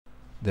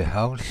The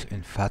house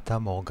in Fata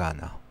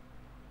Morgana.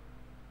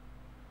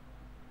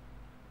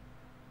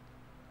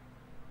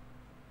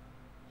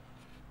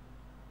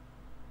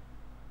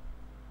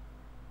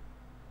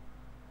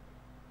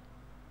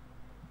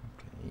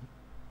 Okay.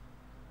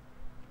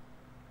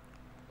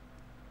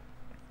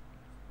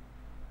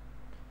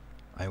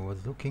 I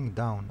was looking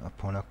down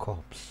upon a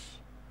corpse,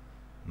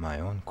 my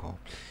own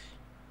corpse.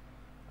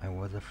 I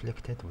was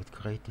afflicted with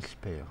great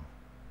despair.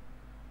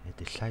 At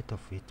the sight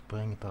of it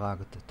being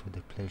dragged to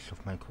the place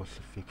of my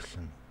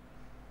crucifixion,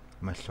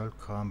 my soul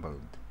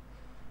crumbled,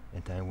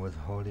 and I was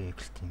wholly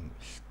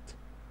extinguished.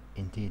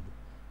 Indeed,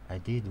 I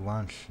did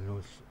once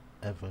lose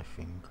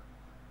everything.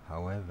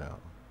 However,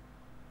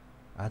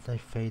 as I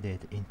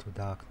faded into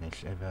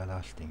darkness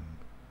everlasting,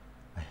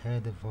 I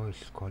heard a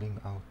voice calling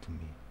out to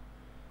me,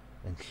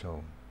 and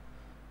so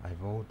I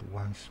vowed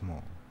once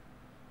more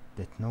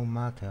that no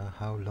matter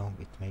how long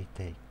it may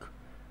take,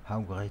 how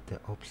great the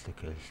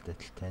obstacles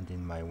that stand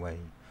in my way,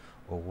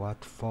 or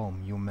what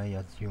form you may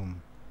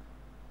assume,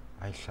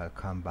 I shall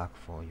come back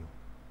for you,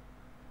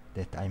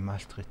 that I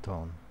must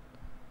return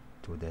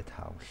to that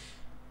house.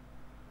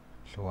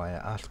 So I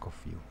ask of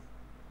you,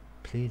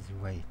 please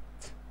wait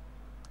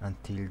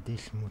until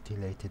this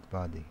mutilated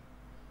body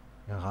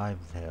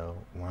arrives there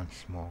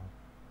once more.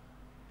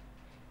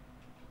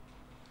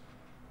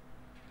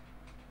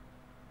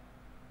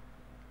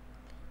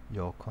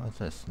 Your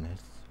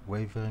consciousness,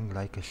 wavering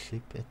like a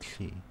ship at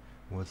sea,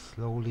 was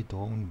slowly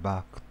drawn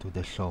back to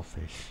the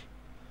surface.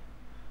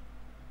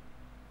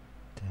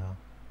 There,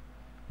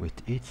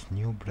 with each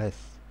new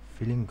breath,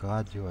 feeling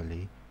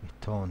gradually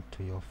return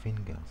to your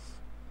fingers.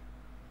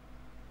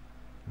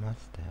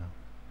 Master,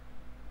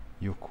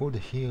 you could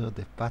hear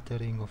the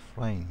pattering of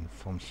rain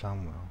from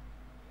somewhere.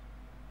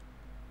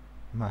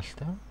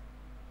 Master,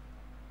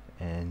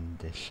 and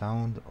the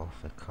sound of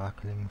a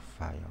crackling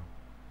fire.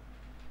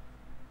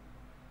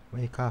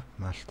 Wake up,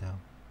 Master.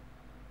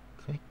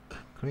 Creak,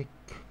 creak,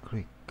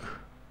 creak.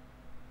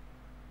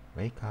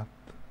 Wake up.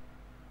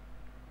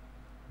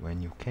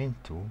 When you came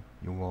to,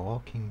 you were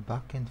rocking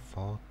back and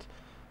forth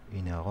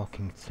in a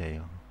rocking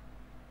chair.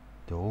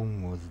 The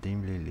room was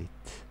dimly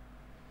lit.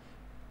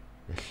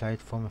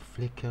 Aside from a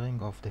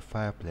flickering of the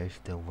fireplace,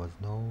 there was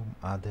no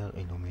other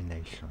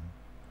illumination.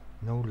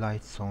 No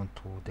light shone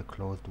through the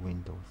closed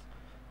windows.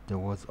 There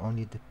was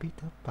only the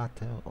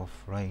pitter-patter of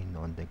rain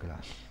on the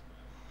glass.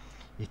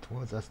 It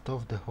was as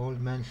though the whole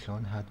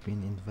mansion had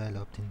been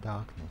enveloped in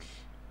darkness.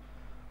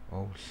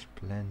 Oh,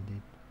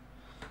 splendid!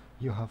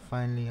 You have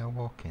finally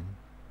awoken.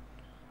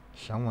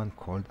 Someone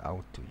called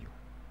out to you.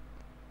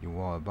 You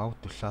were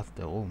about to shut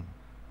the room,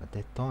 but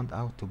it turned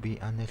out to be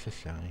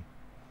unnecessary.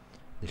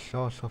 The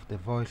source of the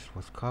voice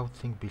was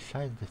crouching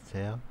beside the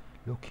chair,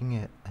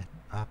 looking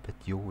up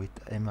at you with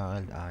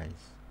emerald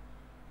eyes.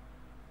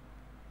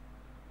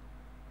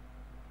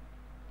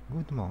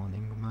 Good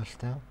morning,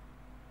 Master.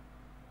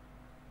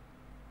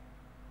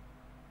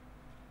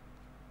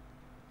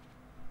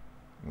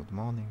 Good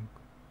morning.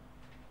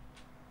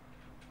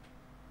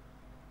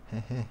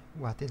 Hehe,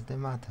 what is the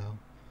matter?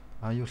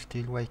 Are you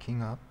still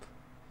waking up?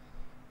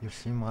 You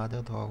seem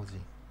rather drowsy.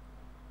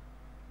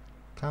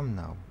 Come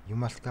now, you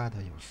must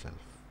gather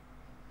yourself.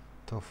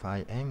 Though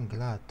I am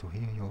glad to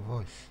hear your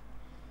voice.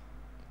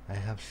 I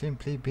have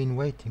simply been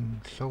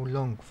waiting so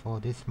long for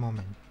this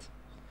moment,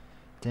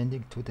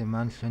 tending to the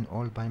mansion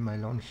all by my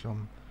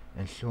lonesome,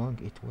 ensuring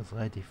it was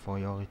ready for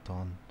your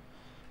return,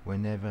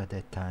 whenever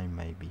that time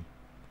may be.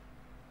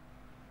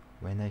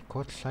 When I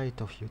caught sight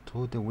of you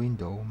through the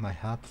window, my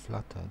heart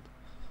fluttered.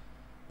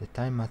 The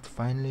time had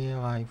finally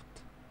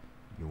arrived.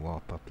 You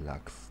were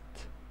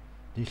perplexed.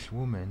 This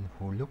woman,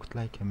 who looked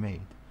like a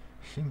maid,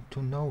 seemed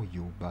to know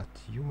you, but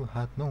you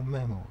had no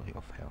memory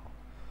of her.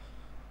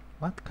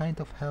 What kind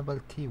of herbal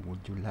tea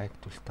would you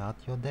like to start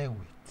your day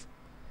with?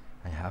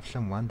 I have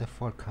some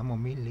wonderful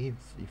chamomile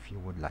leaves if you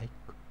would like.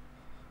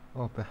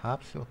 Or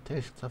perhaps your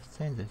tastes have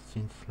changed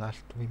since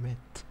last we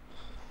met.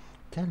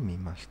 Tell me,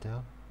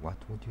 Master, what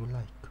would you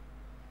like?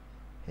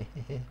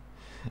 Hehehe,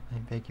 I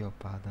beg your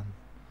pardon.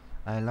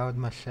 I allowed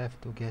myself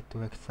to get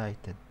too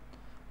excited,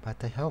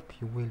 but I hope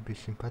you will be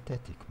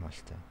sympathetic,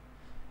 Master.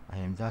 I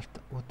am just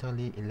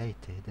utterly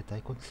elated that I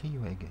could see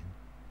you again.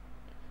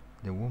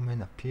 The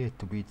woman appeared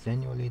to be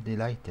genuinely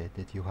delighted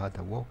that you had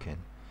awoken,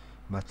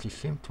 but she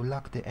seemed to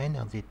lack the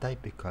energy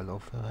typical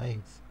of her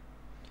age.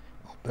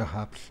 Or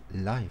perhaps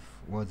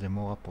life was a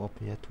more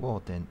appropriate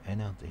word than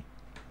energy.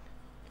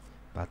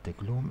 But the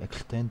gloom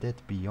extended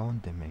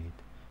beyond the maid.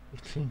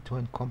 It seemed to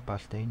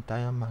encompass the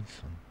entire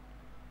mansion.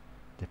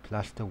 The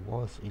plaster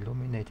walls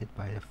illuminated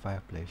by a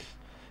fireplace,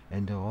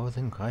 and the rose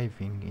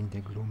engraving in the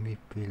gloomy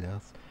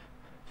pillars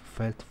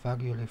felt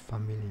vaguely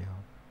familiar.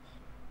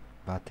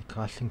 But a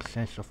crushing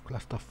sense of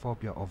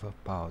claustrophobia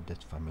overpowered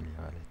that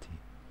familiarity.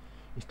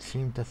 It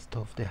seemed as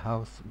though the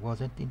house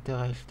wasn't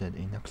interested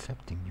in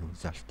accepting you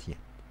just yet.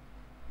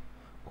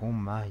 Oh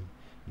my,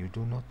 you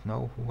do not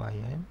know who I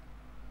am?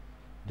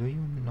 Do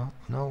you not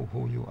know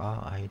who you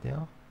are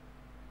either?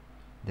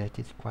 That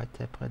is quite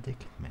a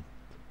predicament.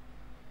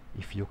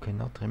 If you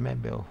cannot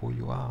remember who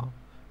you are,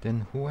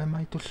 Then who am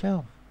I to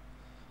serve?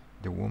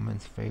 The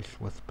woman's face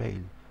was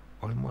pale,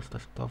 almost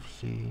as though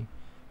a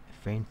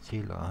faint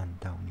chill ran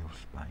down your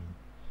spine.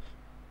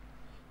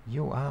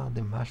 You are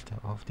the master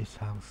of this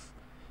house,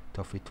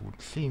 though it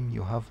would seem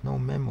you have no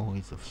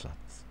memories of such.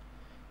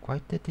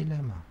 Quite the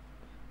dilemma.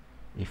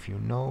 If you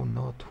know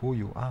not who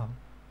you are,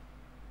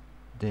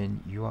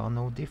 then you are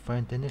no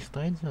different than a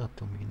stranger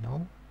to me,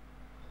 no?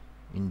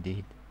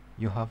 Indeed,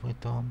 you have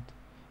returned,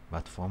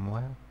 but from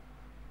where?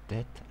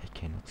 That I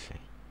cannot say.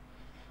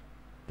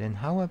 Then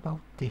how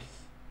about this?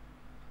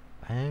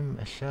 I am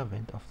a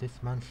servant of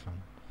this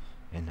mansion,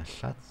 and as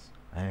such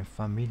I am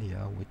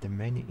familiar with the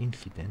many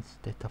incidents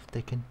that have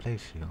taken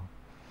place here.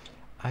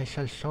 I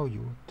shall show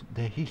you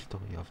the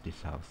history of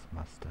this house,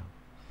 master.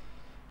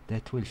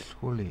 That will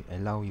surely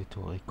allow you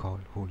to recall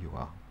who you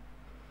are.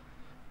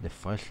 The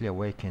freshly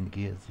awakened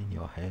gears in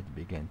your head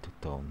began to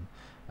turn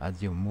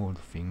as you mulled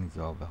things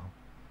over.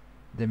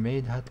 The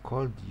maid had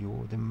called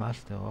you the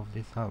master of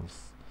this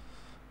house,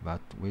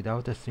 but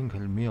without a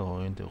single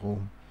mirror in the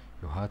room,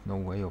 you had no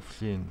way of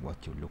seeing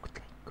what you looked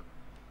like.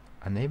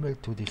 Unable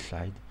to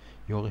decide,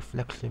 you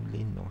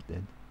reflexively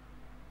nodded.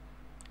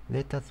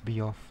 Let us be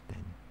off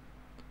then.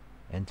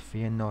 And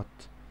fear not,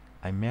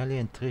 I merely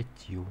entreat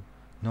you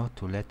not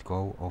to let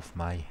go of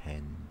my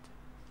hand.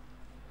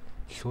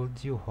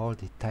 Should you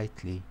hold it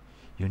tightly,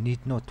 you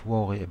need not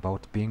worry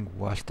about being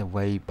washed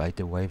away by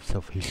the waves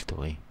of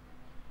history.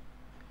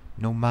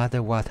 No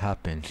matter what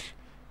happens,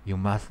 you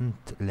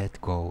mustn't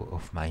let go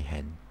of my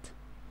hand.